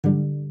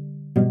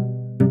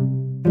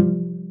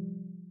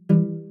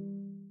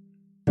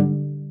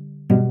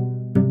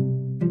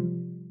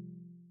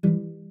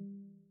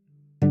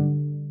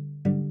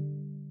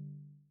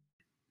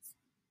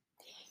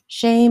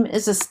Shame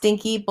is a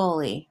stinky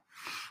bully.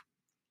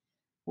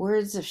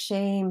 Words of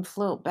shame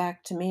float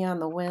back to me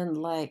on the wind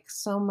like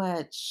so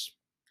much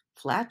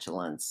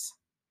flatulence.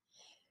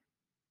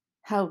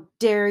 How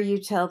dare you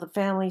tell the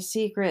family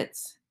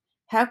secrets?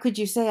 How could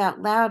you say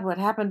out loud what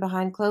happened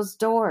behind closed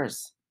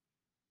doors?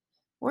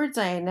 Words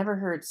I had never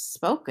heard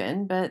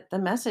spoken, but the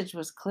message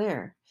was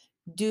clear.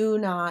 Do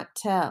not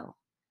tell.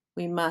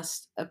 We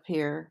must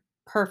appear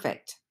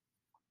perfect.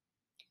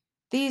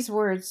 These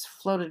words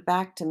floated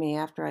back to me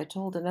after I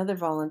told another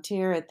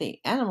volunteer at the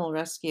animal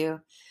rescue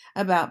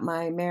about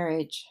my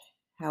marriage,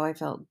 how I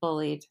felt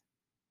bullied,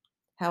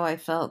 how I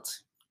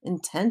felt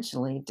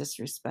intentionally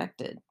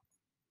disrespected.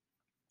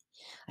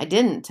 I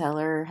didn't tell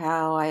her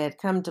how I had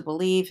come to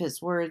believe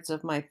his words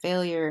of my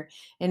failure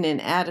and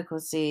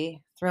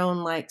inadequacy,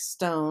 thrown like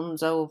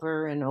stones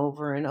over and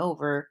over and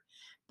over,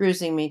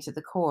 bruising me to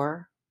the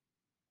core.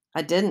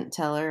 I didn't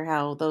tell her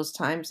how those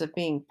times of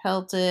being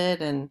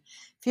pelted and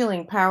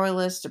feeling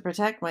powerless to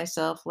protect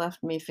myself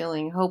left me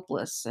feeling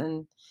hopeless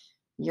and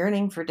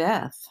yearning for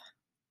death.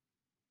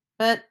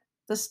 But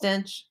the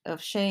stench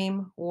of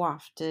shame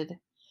wafted,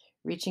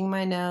 reaching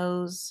my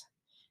nose,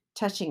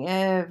 touching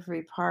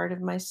every part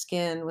of my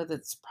skin with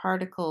its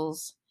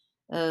particles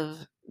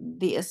of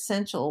the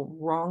essential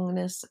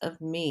wrongness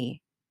of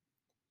me.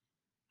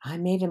 I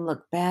made him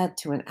look bad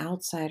to an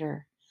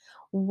outsider.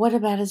 What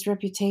about his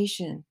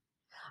reputation?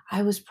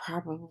 I was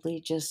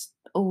probably just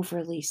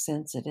overly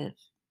sensitive.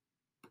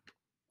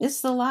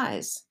 It's the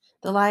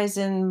lies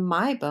in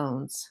my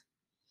bones,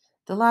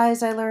 the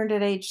lies I learned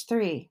at age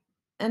 3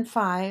 and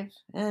 5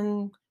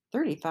 and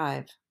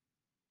 35.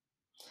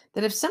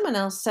 That if someone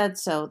else said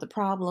so, the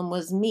problem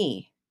was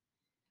me.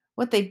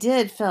 What they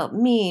did felt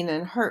mean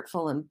and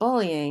hurtful and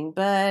bullying,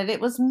 but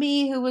it was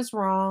me who was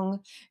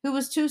wrong, who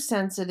was too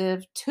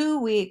sensitive, too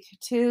weak,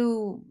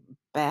 too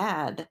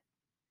bad.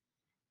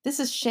 This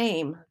is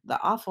shame,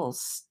 the awful,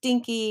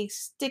 stinky,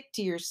 stick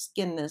to your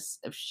skinness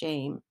of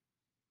shame.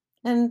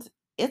 And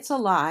it's a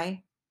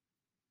lie.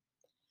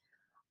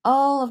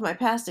 All of my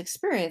past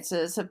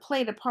experiences have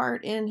played a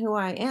part in who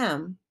I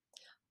am.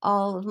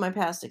 All of my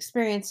past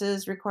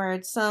experiences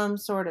required some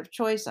sort of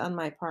choice on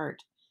my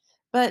part,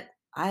 but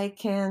I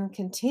can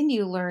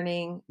continue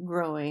learning,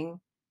 growing,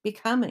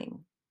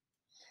 becoming.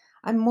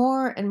 I'm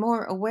more and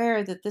more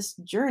aware that this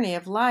journey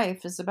of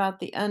life is about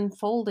the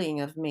unfolding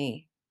of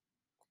me.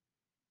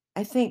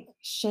 I think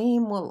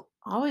shame will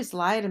always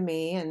lie to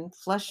me and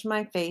flush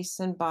my face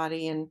and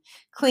body and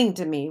cling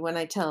to me when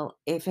I tell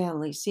a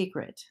family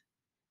secret.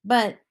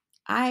 But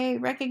I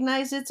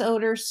recognize its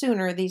odor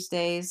sooner these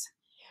days,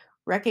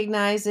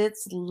 recognize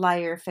its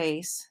liar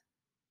face,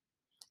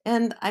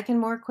 and I can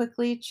more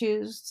quickly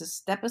choose to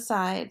step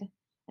aside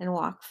and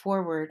walk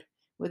forward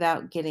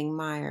without getting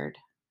mired.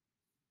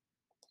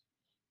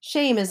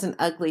 Shame is an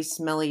ugly,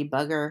 smelly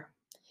bugger.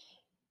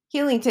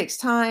 Healing takes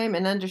time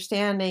and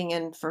understanding,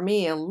 and for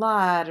me, a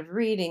lot of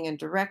reading and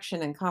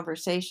direction and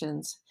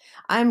conversations.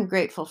 I'm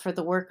grateful for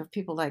the work of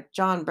people like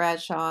John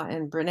Bradshaw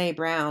and Brene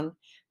Brown,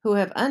 who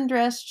have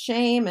undressed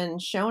shame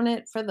and shown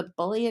it for the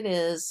bully it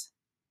is.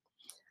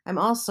 I'm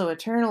also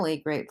eternally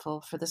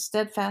grateful for the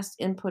steadfast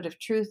input of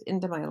truth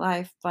into my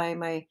life by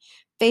my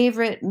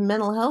favorite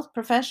mental health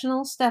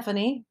professional,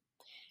 Stephanie,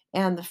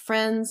 and the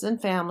friends and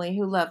family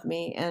who love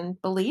me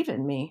and believe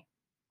in me.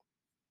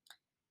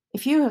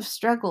 If you have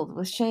struggled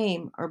with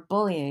shame or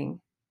bullying,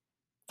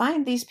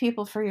 find these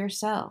people for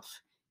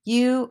yourself.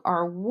 You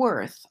are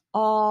worth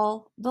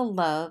all the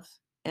love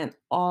and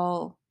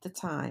all the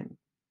time.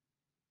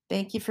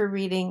 Thank you for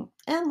reading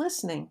and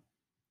listening.